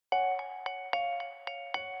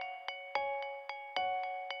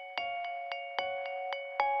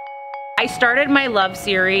I started my love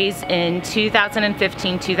series in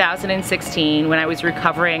 2015, 2016 when I was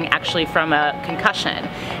recovering actually from a concussion.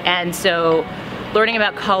 And so learning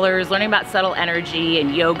about colors, learning about subtle energy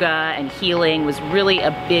and yoga and healing was really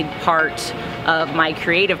a big part of my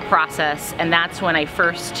creative process, and that's when I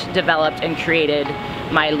first developed and created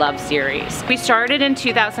my love series. We started in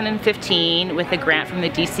 2015 with a grant from the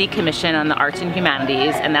DC Commission on the Arts and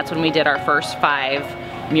Humanities, and that's when we did our first 5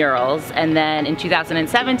 murals. And then in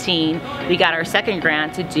 2017 we got our second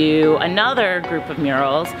grant to do another group of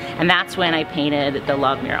murals, and that's when I painted the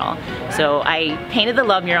love mural. So I painted the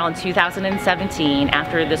love mural in 2017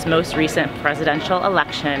 after this most recent presidential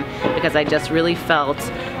election, because I just really felt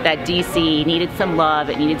that DC needed some love,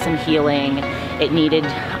 it needed some healing, it needed,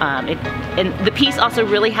 and the piece also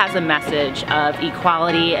really has a message of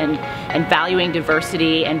equality and valuing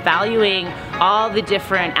diversity and valuing all the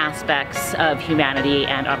different aspects of humanity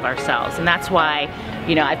and of ourselves. And that's why,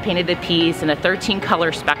 you know, I've painted the piece in a 13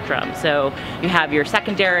 color spectrum. So you have your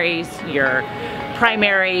secondaries, your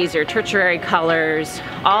primaries, your tertiary colors,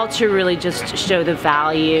 all to really just show the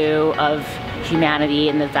value of humanity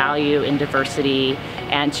and the value in diversity,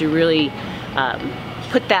 and to really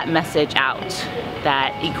put that message out,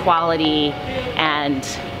 that equality and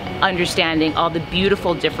understanding all the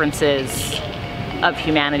beautiful differences of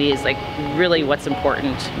humanity is like really what's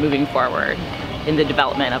important moving forward in the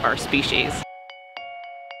development of our species.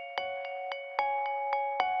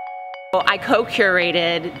 I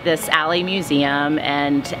co-curated this alley museum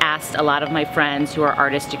and asked a lot of my friends who are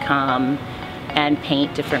artists to come and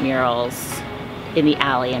paint different murals in the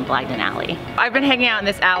alley in Blagden Alley. I've been hanging out in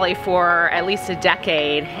this alley for at least a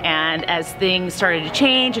decade, and as things started to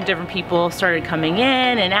change and different people started coming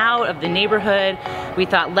in and out of the neighborhood, we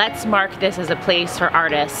thought, let's mark this as a place for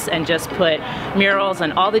artists and just put murals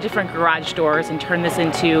on all the different garage doors and turn this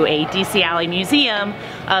into a DC Alley museum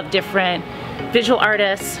of different visual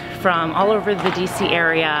artists from all over the DC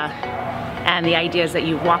area. And the idea is that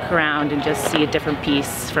you walk around and just see a different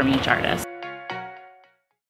piece from each artist.